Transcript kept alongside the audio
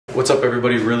What's up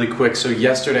everybody, really quick. So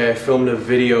yesterday I filmed a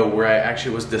video where I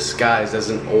actually was disguised as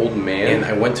an old man.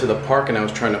 I went to the park and I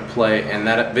was trying to play, and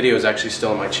that video is actually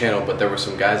still on my channel, but there were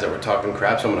some guys that were talking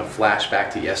crap, so I'm gonna flash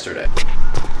back to yesterday.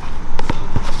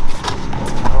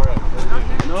 Alright.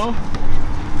 No?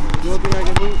 You don't think I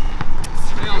can move?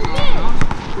 Hell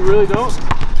no. You really don't?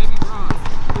 Maybe wrong.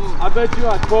 I bet you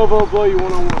at 12 I'll blow you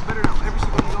one-on-one. Better not. Every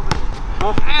single thing over there.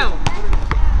 Huh? Hell!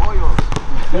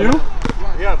 You?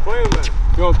 Yeah, play with me.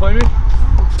 You wanna play me?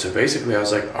 So basically I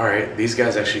was like, alright, these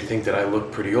guys actually think that I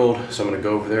look pretty old, so I'm gonna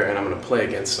go over there and I'm gonna play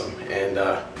against them. And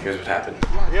here's what happened.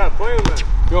 Yeah, play with me.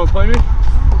 You wanna play me? I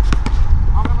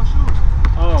don't got my shoes.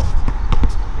 Oh.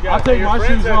 I'll take my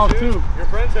shoes off too. Your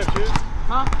friends have shoes?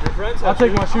 Huh? Your friends have I'll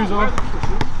take my shoes off.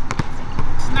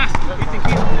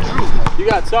 You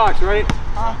got socks, right?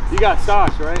 Huh? You got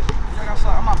socks, right? Yeah, I got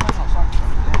socks. I'm not playing on socks.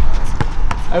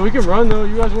 Hey, we can run though.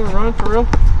 You guys wanna run for real?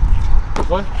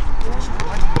 What?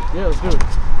 Yeah, let's do it.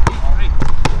 Hey,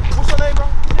 what's your name, bro?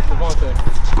 Devontae.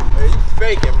 Hey, you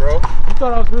faking, bro. You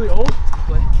thought I was really old?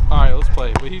 Alright, let's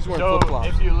play. But he's wearing flip-flops.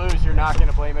 If you lose, you're not going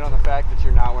to blame it on the fact that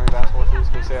you're not wearing basketball shoes?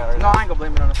 Can you say that right now? No, I ain't going to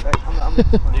blame it on the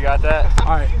fact. You got that?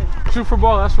 Alright. Shoot for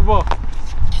ball. That's for ball.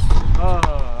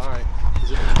 Alright.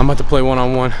 I'm about to play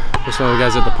one-on-one with some of the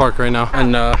guys at the park right now.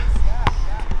 And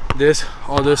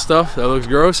all this stuff that looks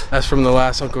gross, that's from the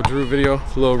last Uncle Drew video,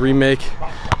 a little remake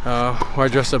where I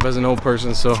dressed up as an old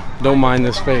person, so don't mind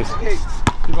this face.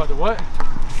 You about to what?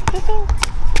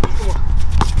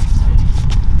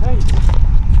 Hey.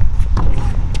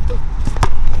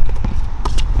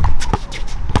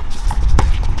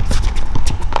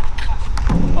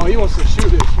 Oh, he wants to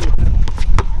shoot it.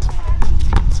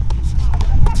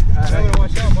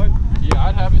 Watch out, bud. Yeah,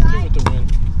 I'd have it too with the wind.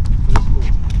 It's cool.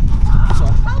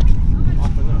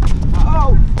 Off and up.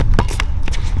 Oh!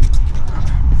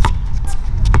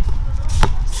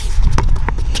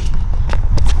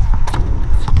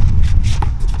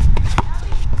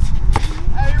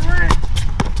 Hey, Rick!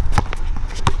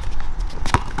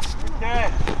 Okay.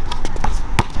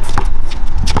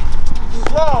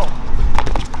 Slow!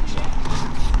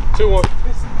 2-1.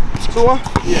 2-1?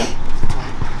 Yeah.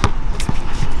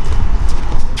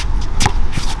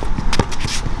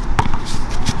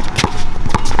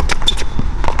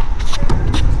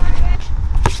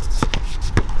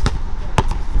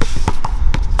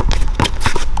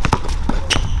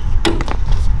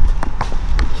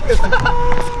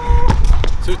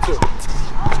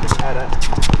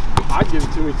 I'd give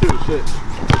it to me too, shit.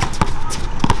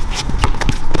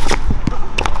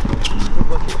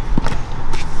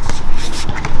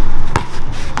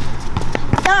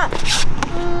 Stop!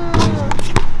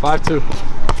 5-2.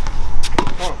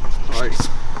 Oh, alright.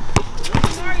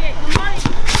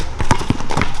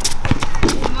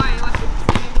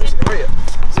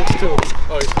 6-2.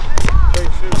 Oh,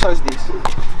 what size is these?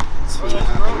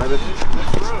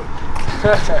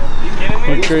 You kidding me?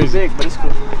 He's crazy. Big, but he's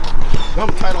cool. I'm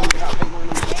tight on me.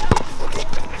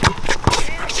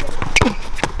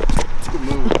 Good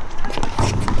move.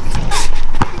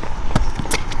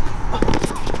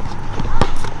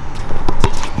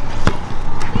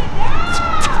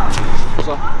 What's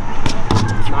up?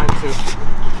 9-2.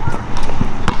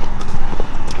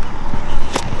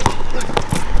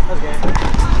 That's game.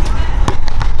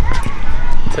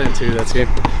 10-2, that's game.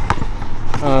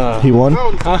 He won?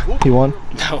 Huh? He won?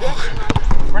 No.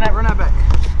 Run that back.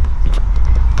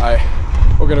 Alright,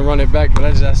 we're gonna run it back, but I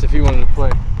just asked if he wanted to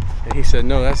play. And he said,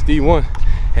 no, that's D1.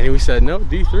 And we said, no,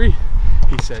 D3.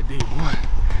 He said D1.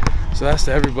 So that's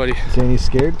to everybody. Saying he's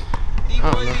scared?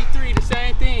 D1, D3, the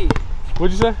same thing.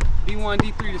 What'd you say? D1,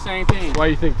 D3, the same thing. Why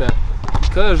you think that?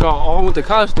 Because y'all all went to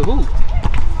college to hoop.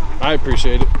 I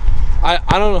appreciate it. I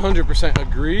don't 100%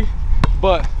 agree,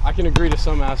 but I can agree to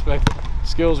some aspect,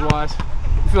 skills-wise.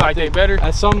 You feel like they better?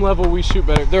 At some level, we shoot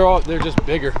better. They're just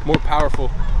bigger, more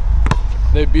powerful.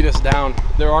 They beat us down.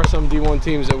 There are some D1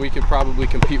 teams that we could probably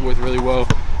compete with really well.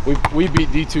 We beat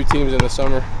D2 teams in the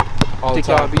summer all the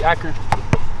time. Think y'all beat Akron?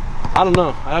 I don't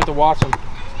know. I have to watch them.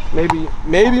 Maybe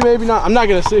not. I'm not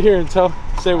gonna sit here and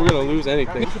say we're gonna lose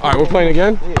anything. All right, we're playing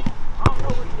again.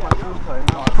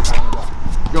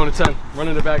 Going to 10.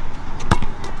 Running it back.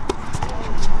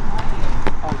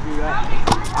 I'll do that.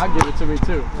 I'd give it to me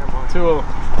too. 2-0.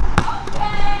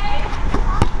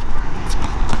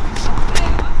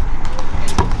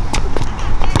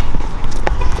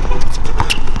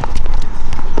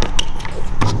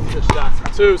 Good shot.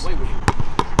 Twos.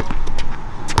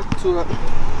 2 up.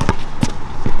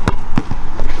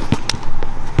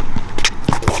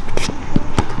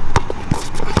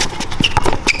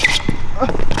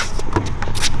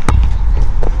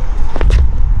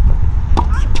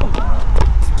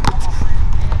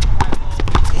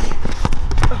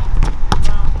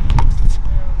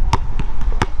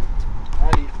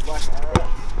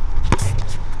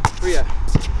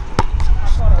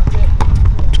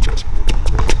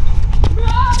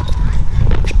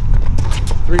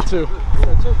 3-2.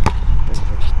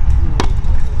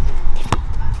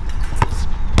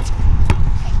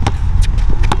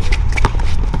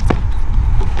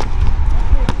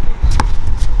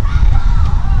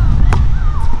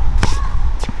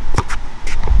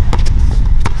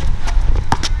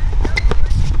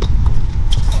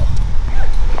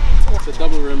 It's a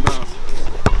double rim bounce.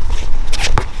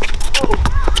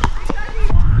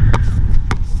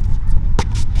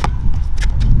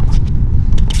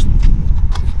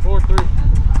 4-3.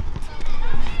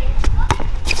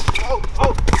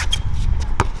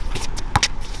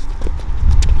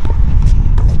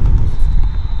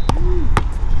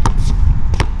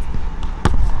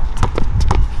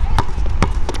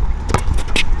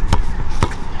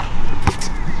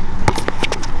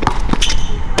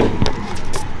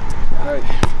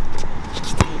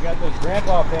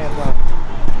 Grandpa pants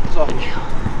on.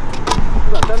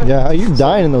 Yeah, you're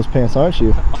dying in those pants, aren't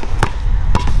you? 3.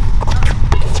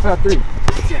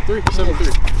 Yeah, 3, 7-3.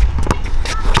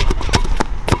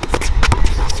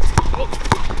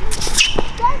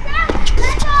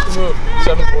 Move.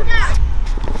 7-4.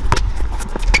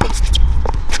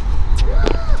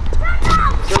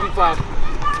 75.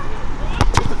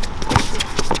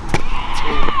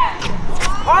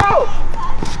 Oh!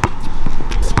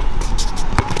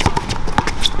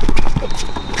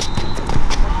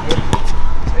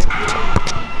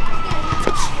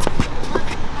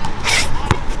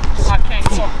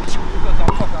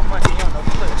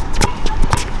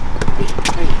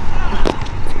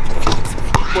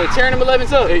 Boy, tearing them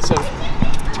 11s up. 8-7.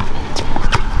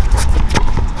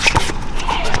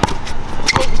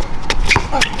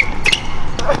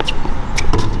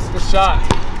 Good shot.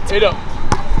 8 up.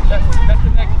 That's the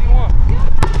next thing you want.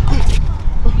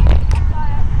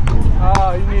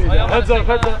 Oh, you needed that. Heads up,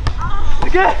 heads up.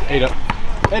 Okay. 8 up.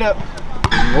 8 up.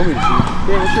 You want me to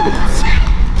shoot?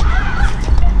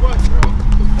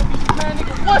 Man,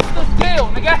 nigga, what's the deal,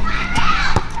 nigga?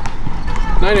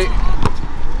 9-8.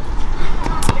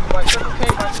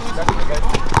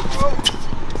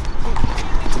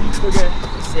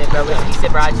 He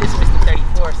said, bro, I just missed the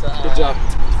 34, so... Good job.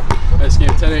 Nice game,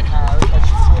 10-8.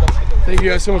 Thank you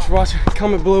guys so much for watching.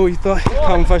 Comment below what you thought.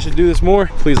 Comment if I should do this more.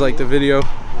 Please like the video,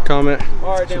 comment,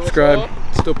 subscribe.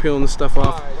 Still peeling this stuff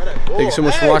off. Thank you so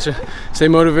much for watching. Stay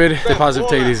motivated, stay positive,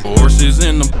 take it easy. Horses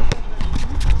in the...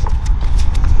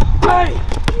 Hey!